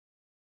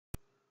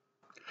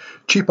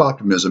Cheap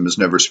optimism is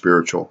never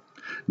spiritual.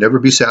 Never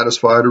be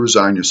satisfied or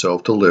resign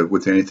yourself to live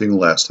with anything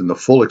less than the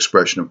full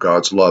expression of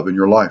God's love in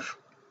your life.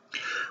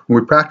 When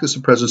we practice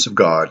the presence of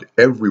God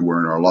everywhere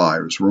in our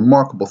lives,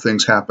 remarkable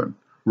things happen,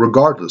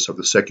 regardless of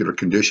the secular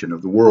condition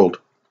of the world.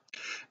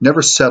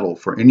 Never settle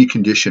for any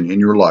condition in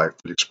your life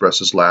that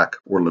expresses lack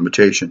or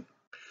limitation.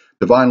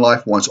 Divine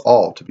life wants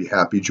all to be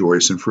happy,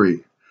 joyous, and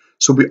free.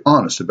 So be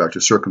honest about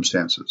your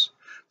circumstances.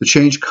 The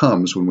change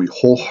comes when we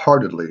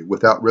wholeheartedly,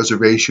 without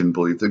reservation,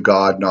 believe that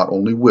God not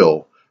only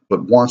will,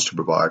 but wants to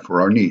provide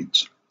for our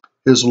needs.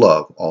 His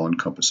love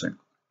all-encompassing.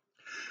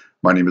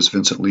 My name is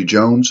Vincent Lee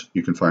Jones.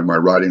 You can find my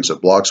writings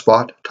at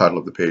Blogspot, title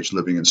of the page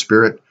Living in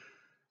Spirit,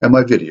 and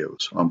my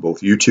videos on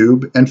both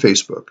YouTube and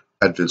Facebook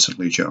at Vincent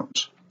Lee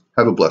Jones.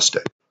 Have a blessed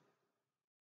day.